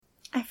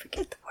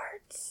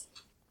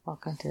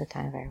welcome to the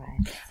Time of Our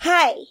Wives.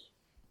 Hi!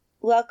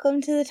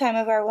 Welcome to the Time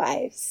of Our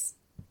Wives.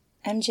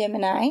 I'm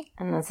Gemini.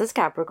 And this is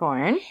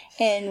Capricorn.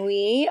 And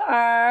we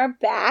are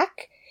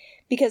back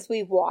because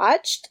we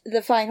watched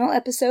the final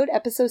episode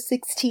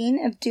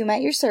 16 of Doom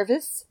at Your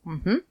Service.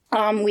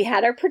 Mm-hmm. We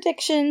had our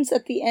predictions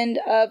at the end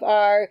of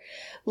our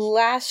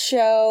last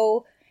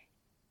show,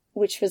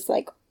 which was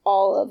like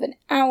all of an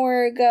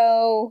hour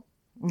ago.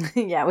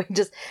 Yeah,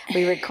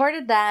 we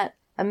recorded that.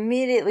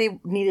 Immediately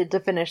needed to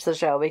finish the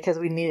show because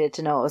we needed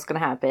to know what was going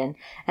to happen.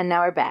 And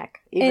now we're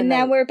back.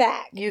 We're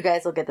back. You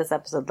guys will get this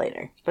episode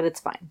later, but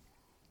it's fine.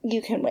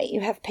 You can wait. You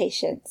have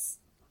patience.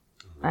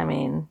 I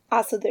mean...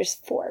 Also, there's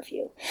 4 of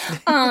you.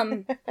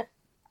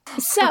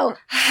 So,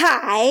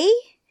 hi.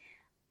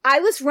 I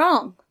was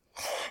wrong.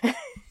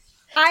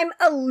 I'm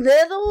a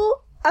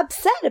little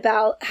upset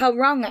about how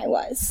wrong I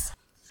was.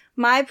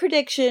 My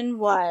prediction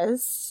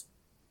was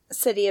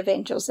City of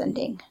Angels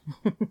ending.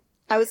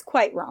 I was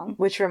quite wrong.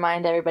 Which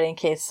remind everybody, in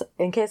case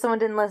someone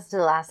didn't listen to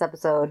the last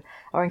episode,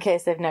 or in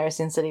case they've never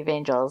seen City of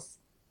Angels.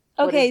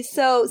 Okay,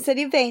 so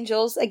City of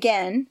Angels,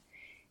 again,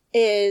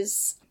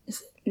 is it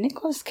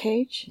Nicolas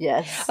Cage?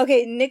 Yes.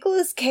 Okay,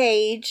 Nicolas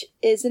Cage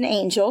is an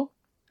angel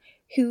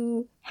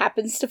who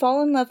happens to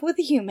fall in love with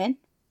a human,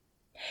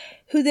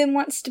 who then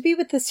wants to be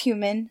with this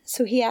human,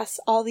 so he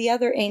asks all the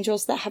other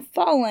angels that have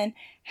fallen,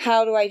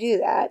 how do I do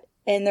that?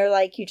 And they're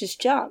like, you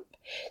just jump.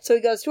 So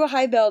he goes to a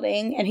high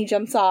building, and he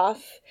jumps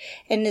off,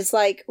 and is,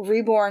 like,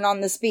 reborn on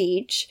this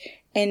beach,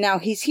 and now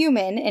he's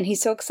human, and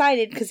he's so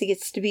excited because he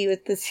gets to be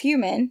with this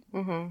human.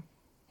 Mm-hmm.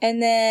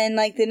 And then,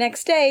 like, the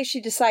next day,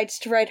 she decides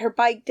to ride her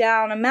bike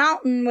down a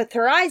mountain with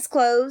her eyes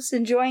closed,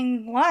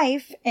 enjoying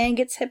life, and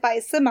gets hit by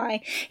a semi,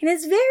 and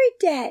is very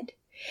dead.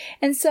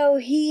 And so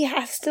he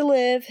has to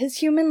live his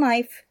human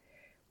life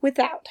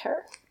without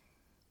her.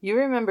 You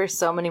remember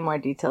so many more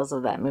details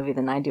of that movie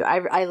than I do.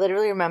 I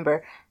literally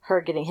remember her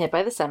getting hit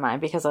by the semi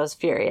because I was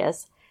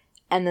furious.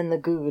 And then the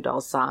Goo Goo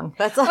Dolls song.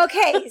 That's all.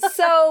 Okay,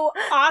 so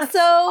also...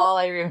 all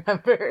I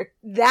remember.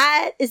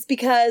 That is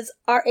because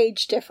our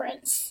age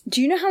difference.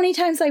 Do you know how many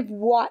times I've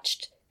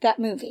watched that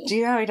movie? Do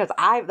you know how many times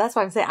that's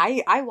what I'm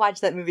saying. I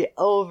watched that movie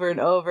over and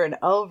over and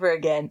over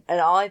again. And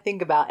all I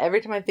think about,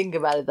 every time I think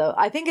about it though,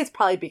 I think it's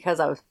probably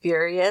because I was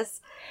furious.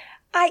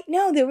 I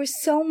know, there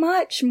was so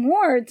much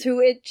more to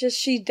it, just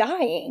she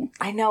dying.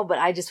 I know, but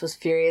I just was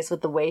furious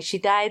with the way she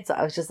died, so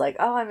I was just like,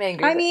 oh, I'm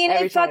angry. I mean,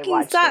 it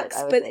fucking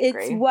sucks, but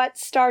it's what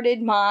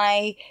started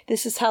my,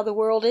 this is how the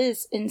world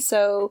is, and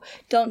so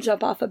don't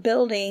jump off a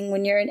building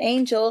when you're an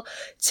angel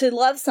to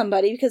love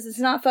somebody, because it's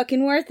not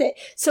fucking worth it.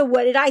 So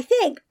what did I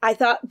think? I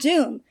thought,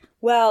 Doom,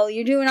 well,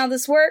 you're doing all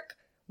this work?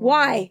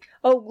 Why?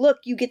 Mm-hmm. Oh, look,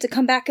 you get to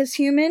come back as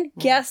human?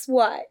 Mm-hmm. Guess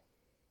what?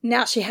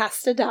 Now she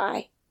has to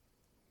die.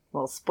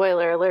 Well,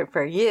 spoiler alert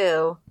for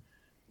you.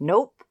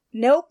 Nope.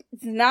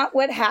 It's not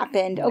what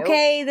happened. Nope.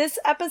 Okay, this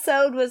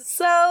episode was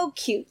so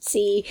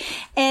cutesy.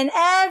 And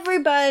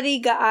everybody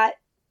got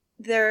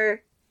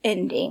their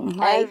ending.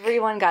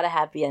 Everyone got a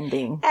happy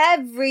ending.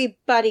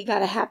 Everybody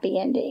got a happy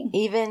ending.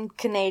 Even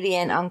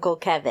Canadian Uncle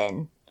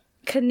Kevin.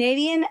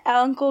 Canadian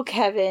Uncle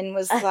Kevin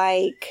was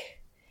like,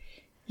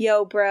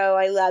 yo, bro,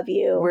 I love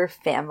you. We're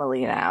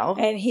family now.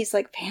 And he's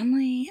like,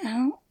 family? I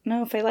don't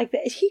know if I like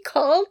that. He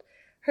called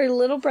her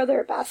little brother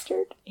a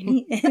bastard.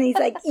 And he's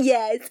like,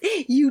 yes,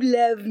 you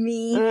love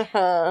me.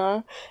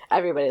 Uh-huh.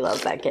 Everybody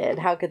loves that kid.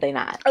 How could they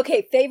not?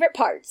 Okay, favorite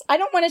parts. I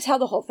don't want to tell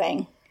the whole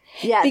thing.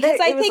 Yeah, because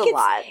I think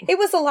it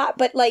was a lot,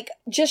 but like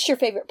just your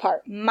favorite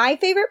part. My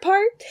favorite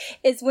part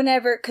is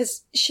whenever,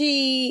 because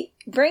she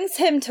brings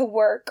him to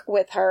work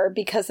with her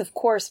because, of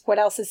course, what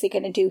else is he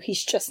going to do?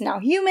 He's just now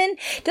human.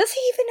 Does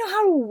he even know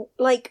how to,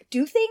 like,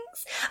 do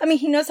things? I mean,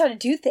 he knows how to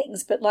do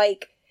things, but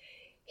like,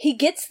 he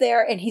gets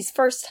there and he's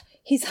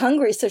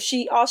hungry, so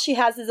all she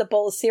has is a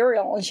bowl of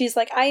cereal, and she's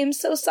like, I am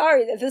so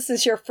sorry that this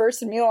is your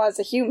first meal as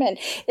a human.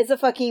 It's a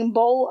fucking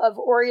bowl of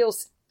Oreo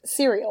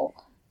cereal.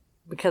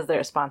 Because they're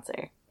a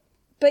sponsor.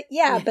 But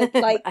yeah, but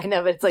like... I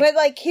know, but it's like... But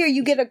like, here,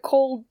 you get a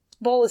cold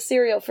bowl of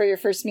cereal for your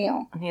first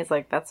meal. And he's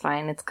like, that's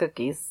fine, it's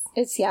cookies.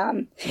 It's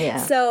yum. Yeah.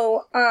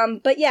 So,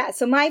 but yeah,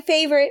 so my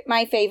favorite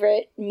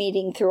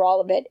meeting through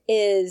all of it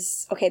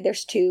is... Okay,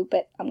 there's 2,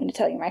 but I'm going to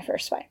tell you my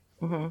first one.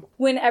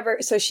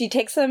 Mm-hmm. So she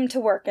takes them to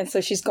work, and so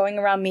she's going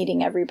around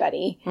meeting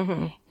everybody,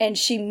 mm-hmm. and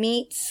she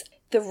meets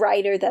the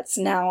writer that's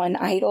now an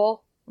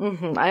idol.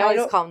 Mm-hmm. I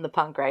always call him the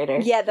punk writer.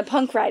 Yeah, the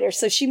punk writer.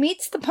 So she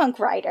meets the punk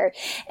writer,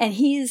 and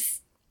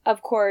he's,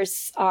 of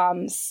course,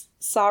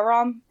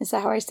 Saram. Is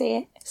that how I say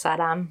it?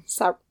 Saddam.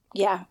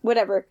 Yeah,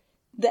 whatever.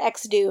 The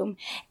ex-Doom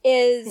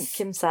is...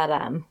 Kim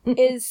Saddam.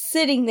 is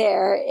sitting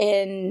there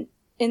in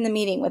the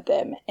meeting with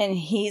them, and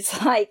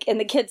he's like, and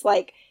the kid's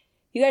like,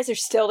 you guys are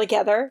still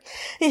together?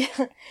 Yeah.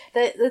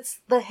 It's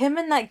him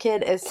and that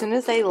kid, as soon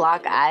as they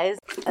lock eyes...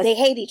 They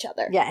hate each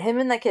other. Yeah, him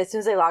and that kid, as soon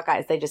as they lock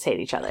eyes, they just hate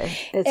each other.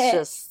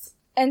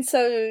 And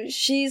so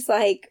she's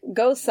like,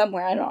 go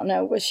somewhere. I don't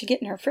know. Was she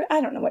getting her fruit?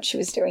 I don't know what she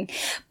was doing.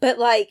 But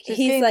like, she's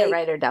he's getting like... the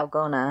writer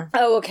Dalgona.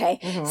 Oh, okay.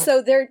 Mm-hmm.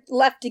 So they're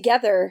left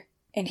together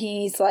And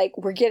he's like,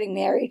 we're getting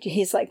married.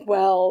 He's like,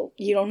 well,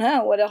 you don't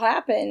know what'll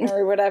happen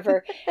or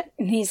whatever.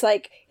 And he's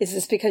like, is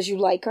this because you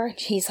like her? And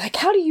he's like,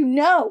 how do you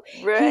know?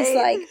 Right. He's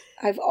like,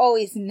 I've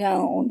always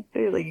known.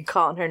 Like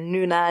calling her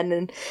Nuna.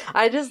 And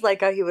I just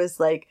like how he was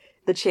like,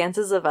 the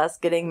chances of us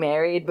getting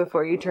married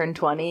before you turn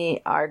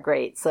 20 are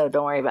great. So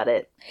don't worry about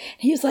it.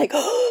 He's like,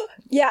 oh,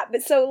 yeah.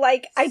 But so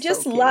like, I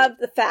just cute. love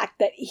the fact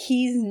that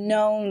he's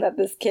known that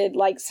this kid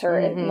likes her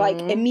and like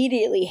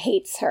immediately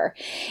hates her.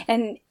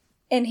 And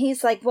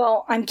he's like,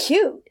 well, I'm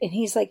cute. And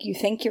he's like, you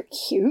think you're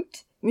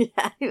cute?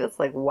 Yeah, he was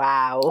like,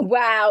 wow.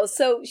 Wow.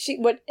 So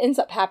what ends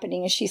up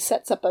happening is she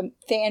sets up a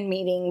fan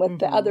meeting with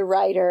the other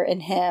writer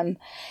and him.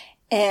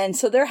 And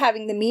so they're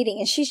having the meeting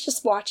and she's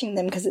just watching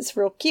them because it's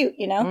real cute,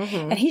 you know?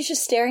 And he's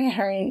just staring at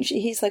her and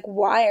he's like,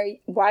 why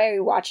are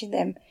you watching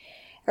them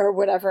or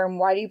whatever? And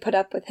why do you put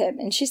up with him?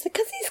 And she's like,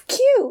 because he's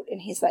cute.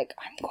 And he's like,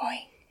 I'm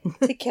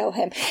going to kill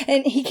him.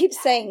 And he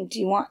keeps saying, do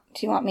you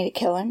want me to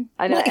kill him?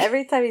 I know. Like,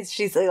 Every time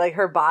she's like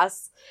her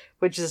boss,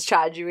 which is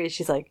Chadri,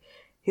 he's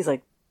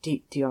like, do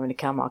you want me to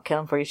kill him? I'll kill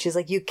him for you. She's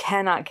like, you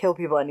cannot kill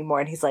people anymore.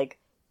 And he's like,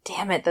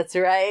 damn it, that's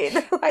right.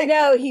 I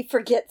know. He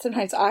forgets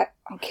sometimes. I'll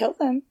kill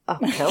them. I'll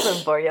kill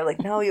them for you. I'm like,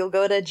 no, you'll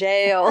go to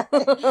jail.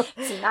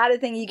 It's not a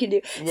thing you can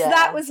do. Yeah. So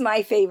that was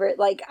my favorite.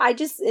 Like, I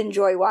just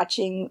enjoy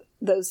watching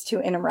those two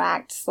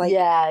interact. Like,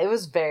 yeah, it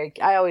was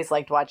I always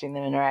liked watching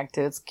them interact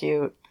too. It's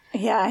cute.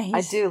 Yeah.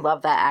 I do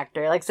love that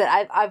actor. Like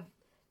I said,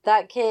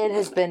 that kid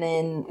has been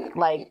in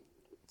like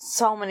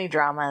so many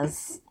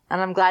dramas. And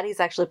I'm glad he's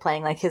actually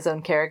playing like his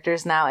own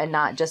characters now and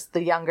not just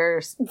the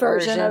younger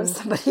version of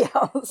somebody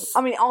else.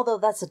 I mean, although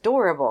that's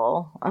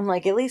adorable, I'm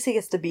like, at least he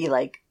gets to be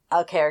like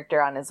a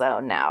character on his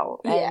own now.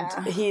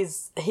 And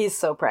he's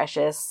so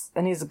precious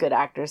and he's a good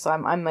actor. So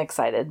I'm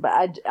excited.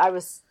 But I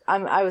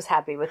was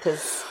happy with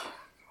his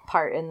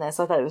part in this.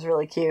 I thought it was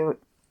really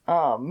cute.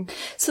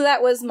 So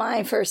that was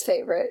my first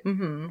favorite.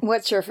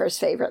 What's your first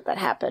favorite that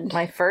happened?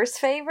 My first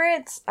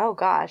favorites? Oh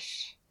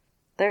gosh.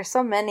 There's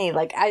so many.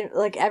 Like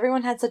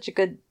everyone had such a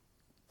good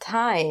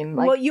time.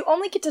 Like, well, you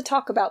only get to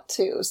talk about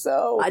two,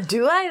 so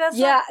do I?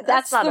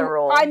 That's not a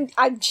rule.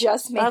 I've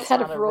just made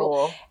that a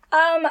rule.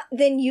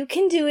 Then you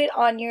can do it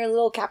on your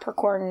little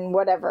Capricorn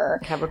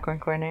whatever. Capricorn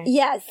corner.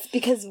 Yes,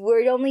 because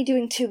we're only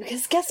doing two.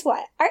 Because guess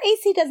what? Our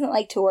AC doesn't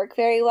like to work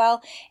very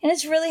well, and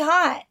it's really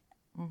hot.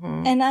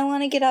 And I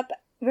want to get up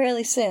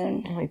really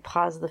soon. And we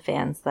pause the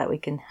fans so that we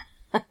can.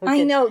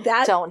 I know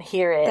that don't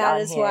hear it. That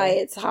is why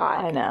it's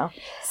hot. I know.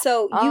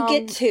 So you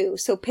get two.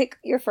 So pick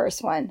your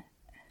first one.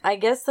 I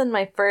guess then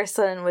my first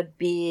one would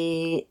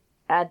be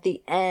at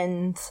the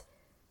end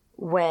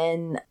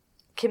when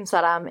Kim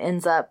Saram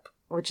ends up,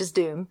 which is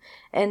Doom,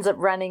 ends up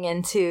running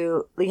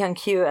into Lee Hyun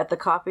Kyu at the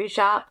coffee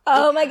shop.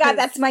 Oh my god,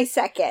 that's my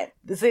second.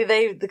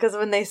 See, because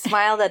when they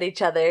smiled at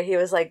each other, he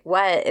was like,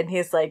 "What?" And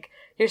he's like,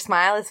 "Your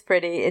smile is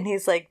pretty." And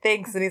he's like,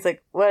 "Thanks." And he's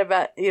like, "What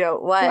about,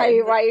 what? Why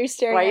are you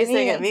staring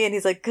at me? And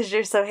he's like, "Because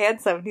you're so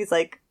handsome." And he's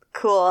like,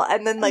 "Cool."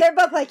 And then like they're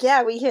both like,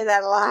 "Yeah, we hear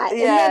that a lot."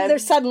 Yeah, and then they're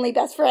suddenly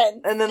best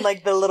friends. And then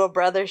like the little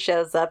brother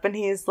shows up and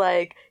he's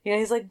like,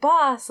 he's like,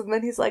 "Boss." And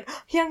then he's like,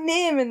 "Hyung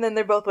Nim." And then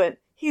they both went,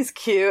 "He's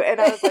cute."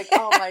 And I was like,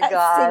 oh my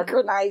god.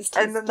 Synchronized.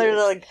 And then they're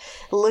like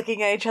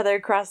looking at each other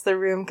across the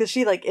room because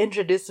she like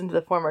introduced him to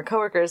the former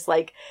coworkers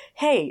like,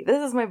 "Hey,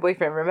 this is my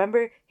boyfriend.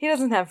 Remember? He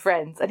doesn't have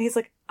friends." And he's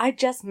like, "I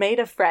just made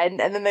a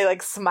friend." And then they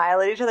like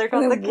smile at each other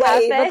across the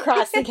cafe. Wave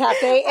across the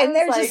cafe. And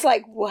they're just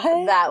like,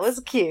 what? That was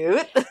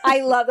cute.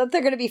 I love that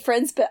they're going to be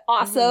friends, but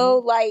also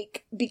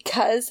like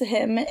because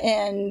him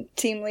and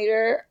team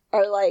leader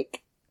are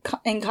like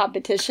in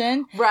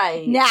competition.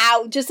 Right.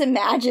 Now, just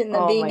imagine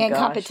them being in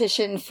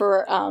competition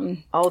for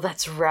oh,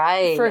 that's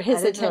right. For his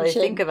I didn't attention.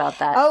 really think about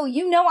that. Oh,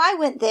 I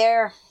went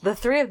there. The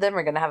three of them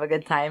are going to have a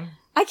good time.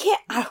 I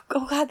can't.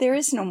 Oh god, there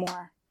is no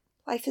more.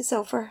 Life is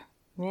over.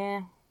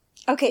 Yeah.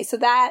 Okay, so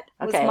that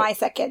was my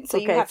second. So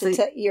you have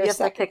to you have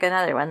to pick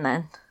another one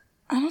then.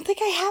 I don't think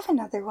I have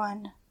another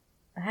one.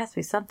 It has to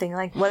be something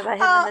like, what about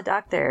him and the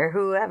doctor or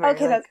whoever?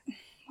 Okay,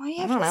 why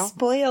you have to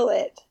spoil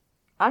it?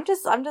 I'm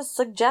just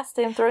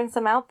suggesting, throwing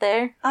some out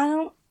there. I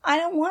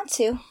don't want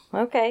to.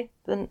 Okay,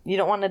 then you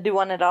don't want to do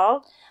one at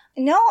all?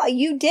 No,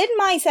 you did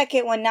my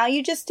second one. Now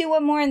you just do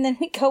one more and then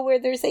we go where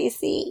there's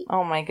AC.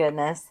 Oh my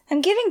goodness.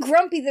 I'm getting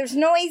grumpy. There's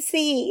no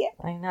AC.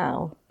 I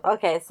know.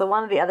 Okay, so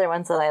one of the other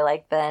ones that I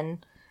liked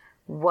then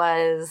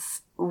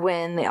was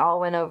when they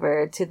all went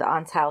over to the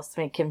aunt's house to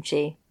make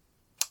kimchi.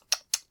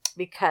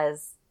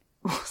 Because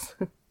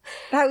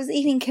I was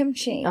eating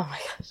kimchi. Oh my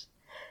gosh.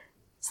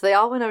 So they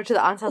all went over to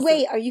the aunt's house.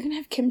 Wait, are you going to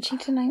have kimchi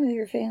tonight with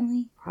your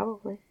family?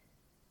 Probably.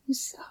 You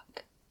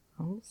suck.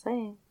 I'm just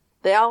saying.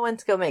 They all went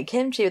to go make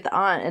kimchi with the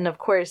aunt, and of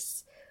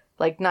course,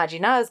 like,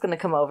 Najina is going to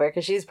come over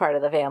because she's part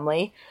of the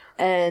family,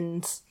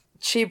 and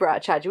she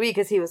brought Chajui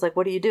because he was like,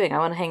 "What are you doing? I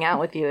want to hang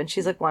out with you." And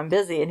she's like, "Well, I'm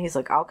busy." And he's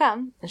like, "I'll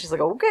come." And she's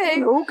like,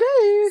 "Okay."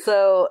 Okay.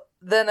 So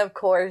then, of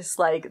course,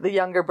 like, the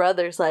younger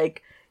brother's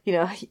like,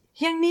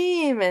 Hyung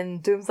Nim,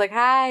 and Doom's like,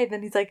 "Hi," and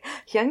then he's like,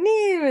 Hyung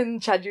Nim, and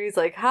Chajui's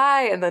like,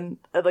 "Hi," and then,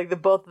 like, the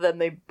both of them,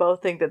 they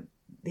both think that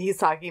he's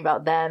talking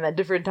about them at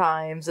different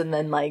times, and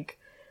then, like,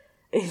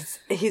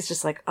 he's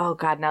just like, oh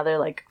God, now they're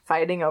like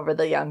fighting over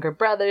the younger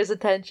brother's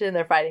attention.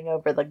 They're fighting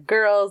over the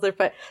girls.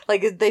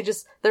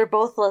 They're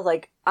both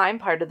like, I'm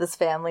part of this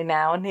family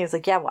now. And he's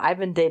like, yeah, well, I've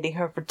been dating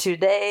her for 2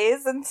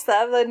 days and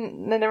stuff.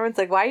 And then everyone's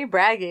like, why are you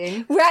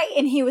bragging? Right.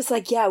 And he was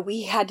like, yeah,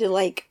 we had to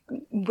like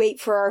wait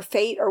for our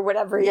fate or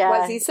whatever it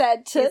was he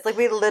said. He's like,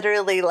 we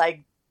literally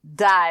like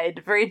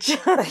died for each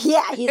other.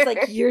 Yeah. He's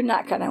like, you're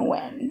not going to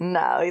win.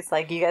 No, he's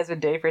like, you guys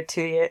been dating for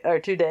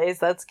 2 days.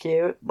 That's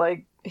cute.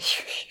 Like,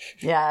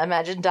 yeah,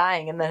 imagine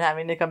dying and then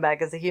having to come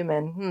back as a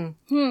human.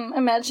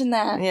 Imagine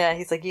that. Yeah,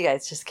 he's like, you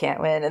guys just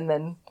can't win. And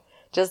then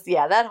just,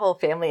 yeah, that whole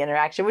family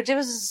interaction, which it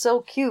was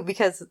so cute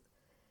because,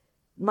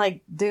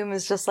 like, Doom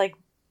is just like,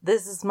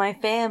 this is my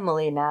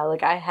family now.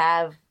 Like,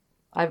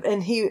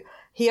 and he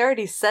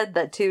already said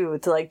that too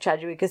to like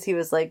Chadwick because he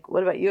was like,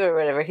 what about you or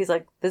whatever? He's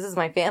like, this is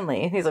my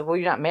family. And he's like, well,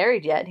 you're not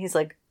married yet. And he's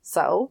like,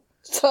 so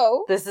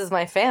this is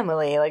my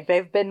family. Like,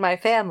 they've been my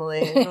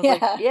family. And I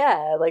was like,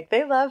 yeah, like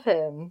they love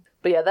him.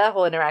 But yeah, that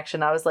whole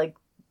interaction, I was like,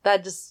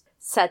 that just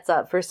sets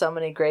up for so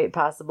many great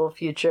possible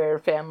future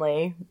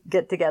family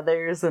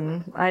get-togethers,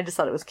 and I just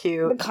thought it was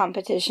cute. The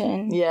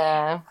competition.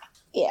 Yeah.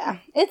 Yeah,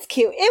 it's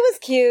cute. It was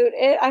cute.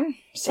 I'm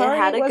sorry it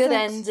had a good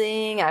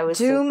ending. I was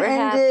Doom super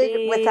ended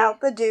happy.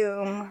 Without the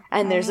Doom.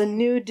 And there's a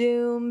new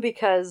Doom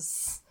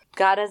because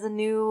God has a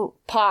new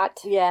pot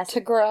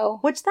to grow.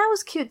 Which that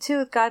was cute too,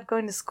 with God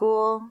going to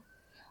school.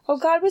 Oh,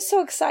 God was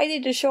so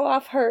excited to show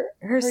off her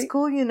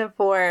school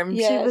uniform.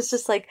 Yes. She was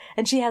just like,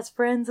 and she has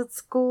friends at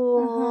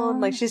school.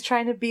 And like, she's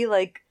trying to be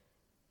like,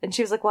 and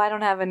she was like, well, I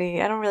don't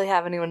really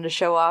have anyone to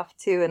show off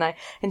to.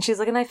 And she's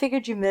like, and I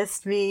figured you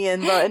missed me.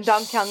 And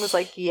Dong Kyung was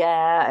like,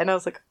 yeah. And I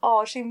was like,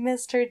 oh, she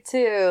missed her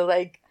too.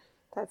 Like,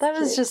 that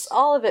was just,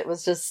 all of it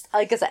was just,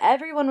 like I said,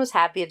 everyone was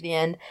happy at the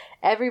end.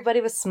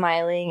 Everybody was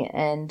smiling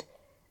and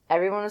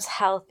everyone was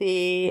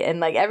healthy. And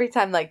like, every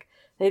time, like,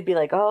 they'd be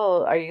like,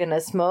 oh, are you going to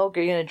smoke?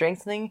 Are you going to drink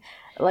something?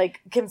 Like,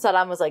 Kim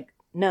Saram was like,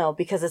 no,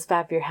 because it's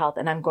bad for your health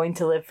and I'm going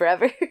to live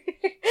forever.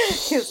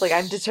 He was like,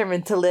 I'm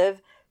determined to live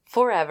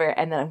forever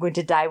and then I'm going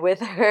to die with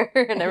her.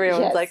 And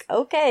everyone's like,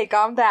 okay,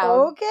 calm down.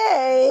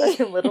 Okay. Like,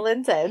 a little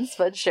intense,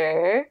 but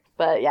sure.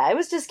 But yeah, it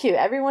was just cute.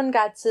 Everyone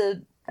got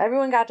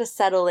to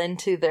settle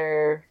into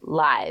their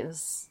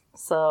lives.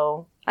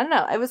 So, I don't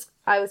know.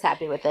 I was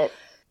happy with it.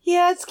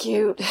 Yeah, it's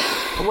cute.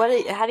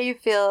 How do you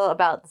feel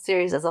about the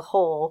series as a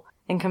whole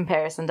in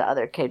comparison to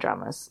other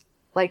K-dramas?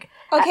 Like,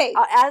 okay,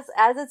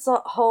 as its a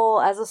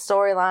whole, as a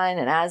storyline,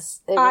 and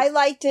as I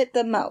liked it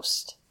the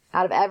most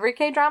out of every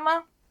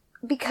K-drama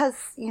because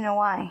you know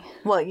why?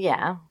 Well,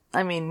 yeah,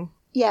 I mean,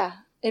 yeah,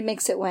 it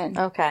makes it win.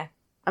 Okay,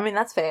 I mean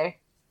that's fair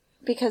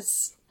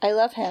because I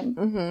love him.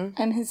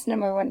 Mm-hmm. I'm his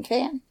number one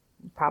fan.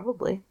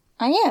 Probably,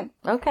 I am.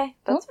 Okay,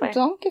 that's fair.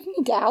 Don't give me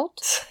doubt.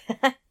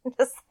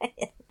 Just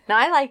saying. No,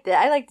 I liked it.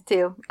 I liked it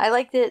too. I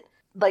liked it.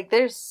 Like,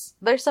 there's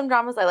some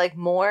dramas I like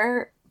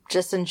more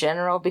just in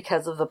general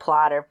because of the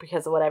plot or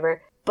because of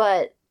whatever.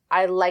 But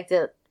I liked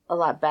it a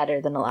lot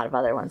better than a lot of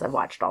other ones I've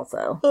watched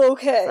also.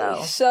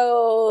 Okay.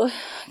 So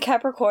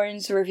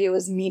Capricorn's review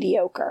is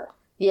mediocre.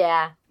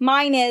 Yeah.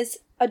 Mine is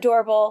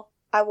adorable.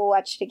 I will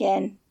watch it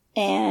again.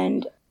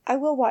 And I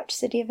will watch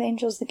City of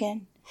Angels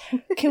again.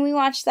 Can we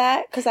watch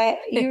that? Because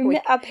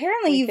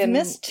apparently you've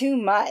missed too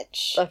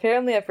much.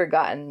 Apparently I've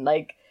forgotten.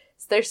 Like,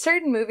 there's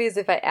certain movies,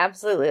 if I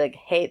absolutely, like,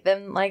 hate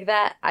them like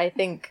that, I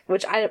think,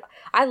 which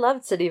I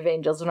loved City of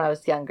Angels when I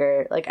was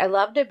younger. Like, I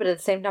loved it, but at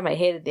the same time, I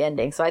hated the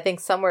ending. So I think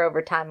somewhere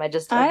over time, I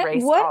just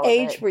embraced all of it. What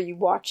age were you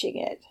watching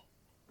it?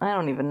 I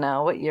don't even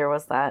know. What year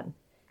was that?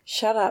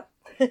 Shut up.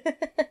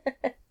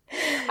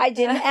 I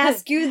didn't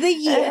ask you the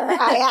year.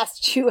 I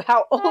asked you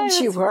how old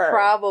you were.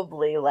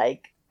 Probably,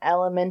 like,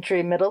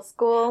 elementary, middle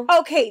school.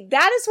 Okay,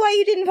 that is why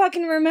you didn't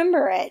fucking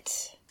remember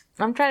it.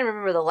 I'm trying to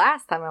remember the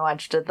last time I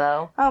watched it,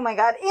 though. Oh my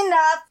god,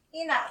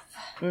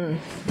 enough.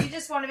 You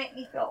just want to make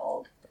me feel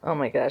old. Oh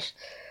my gosh.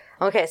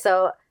 Okay,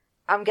 so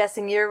I'm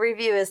guessing your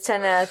review is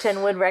 10 out of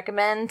 10 would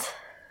recommend?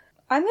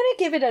 I'm going to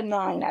give it a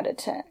 9 out of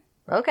 10.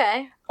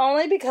 Okay.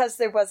 Only because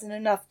there wasn't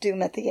enough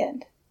Doom at the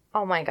end.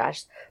 Oh my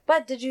gosh.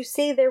 But did you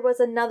see there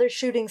was another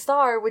shooting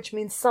star, which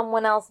means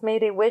someone else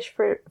made a wish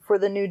for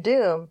the new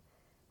Doom?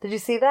 Did you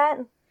see that?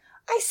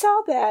 I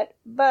saw that,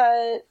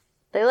 but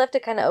they left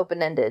it kind of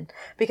open-ended.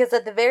 Because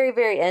at the very,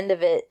 very end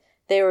of it,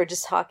 they were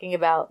just talking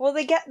about... Well,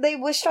 they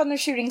wished on their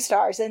shooting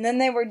stars, and then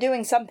they were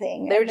doing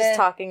something. They were just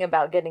talking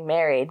about getting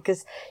married.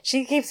 Because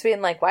she keeps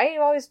being like, why are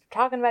you always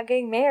talking about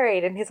getting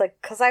married? And he's like,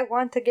 because I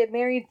want to get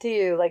married to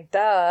you. Like,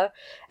 duh.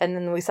 And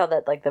then we saw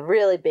that, like, the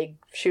really big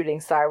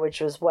shooting star, which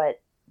was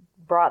what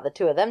brought the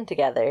two of them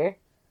together.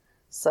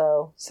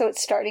 So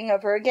it's starting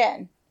over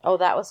again. Oh,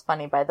 that was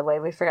funny, by the way.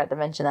 We forgot to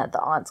mention that,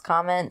 the aunt's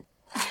comment.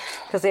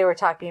 Because they were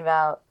talking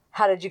about...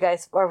 How did you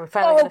guys... Are we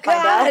finally going to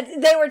find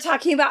out? They were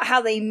talking about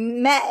how they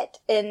met,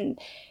 and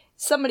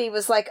somebody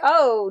was like,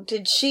 oh,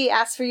 did she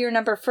ask for your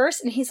number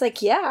first? And he's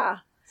like, yeah.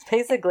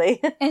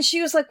 Basically. And she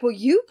was like, well,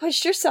 you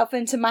pushed yourself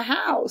into my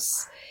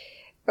house.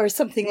 Or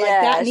something like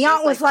that. And the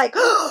aunt was like,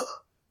 oh,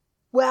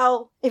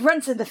 well, it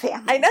runs in the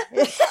family. I know.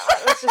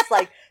 It was just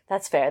like,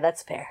 That's fair.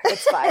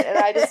 It's fine. And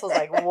I just was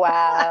like,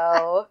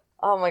 wow.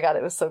 Oh my God,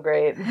 it was so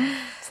great.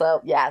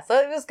 So, yeah, so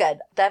it was good.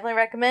 Definitely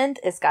recommend.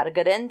 It's got a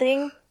good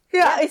ending.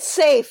 Yeah, it's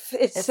safe.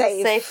 It's a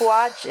safe. safe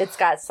watch. It's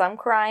got some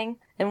crying.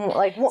 And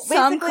like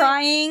some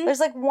crying. There's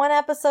like one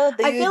episode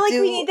that I feel like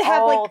we need to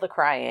have all like the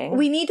crying.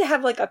 We need to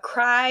have like a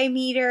cry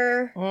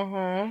meter.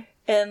 Mm-hmm.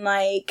 And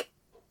like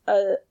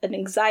an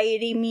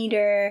anxiety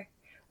meter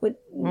would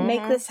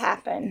make this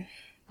happen.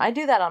 I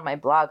do that on my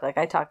blog. Like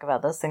I talk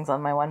about those things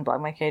on my one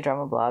blog, my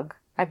K-drama blog.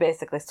 I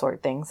basically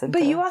sort things into...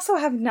 But you also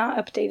have not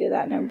updated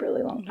that in a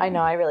really long time. I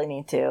know, I really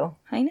need to.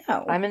 I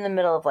know. I'm in the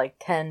middle of like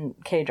 10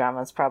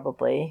 K-dramas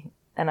probably,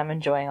 and I'm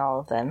enjoying all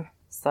of them.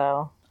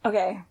 So...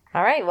 Okay.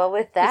 All right, well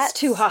with that... It's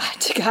too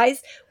hot,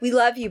 guys. We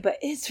love you, but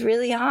it's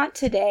really hot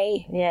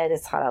today. Yeah, it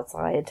is hot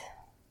outside.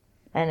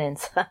 And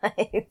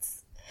inside.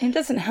 It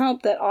doesn't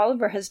help that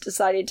Oliver has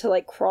decided to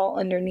like crawl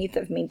underneath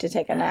of me to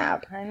take a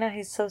nap. I know,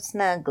 he's so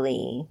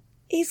snuggly.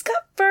 He's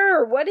got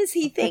fur. What is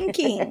he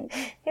thinking?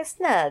 He's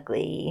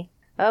snuggly.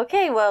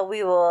 Okay, well,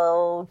 we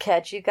will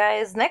catch you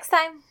guys next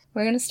time.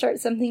 We're going to start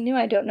something new.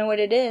 I don't know what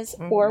it is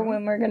or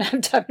when we're going to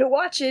have time to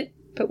watch it,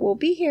 but we'll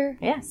be here.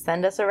 Yeah,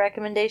 send us a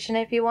recommendation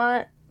if you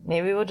want.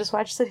 Maybe we'll just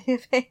watch City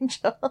of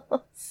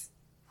Angels.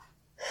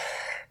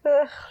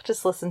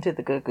 Just listen to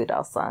the Goo Goo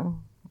Dolls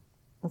song.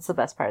 It's the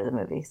best part of the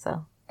movie,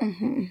 so.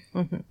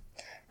 All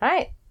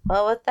right,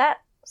 well, with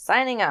that,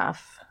 signing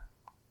off.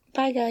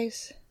 Bye,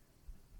 guys.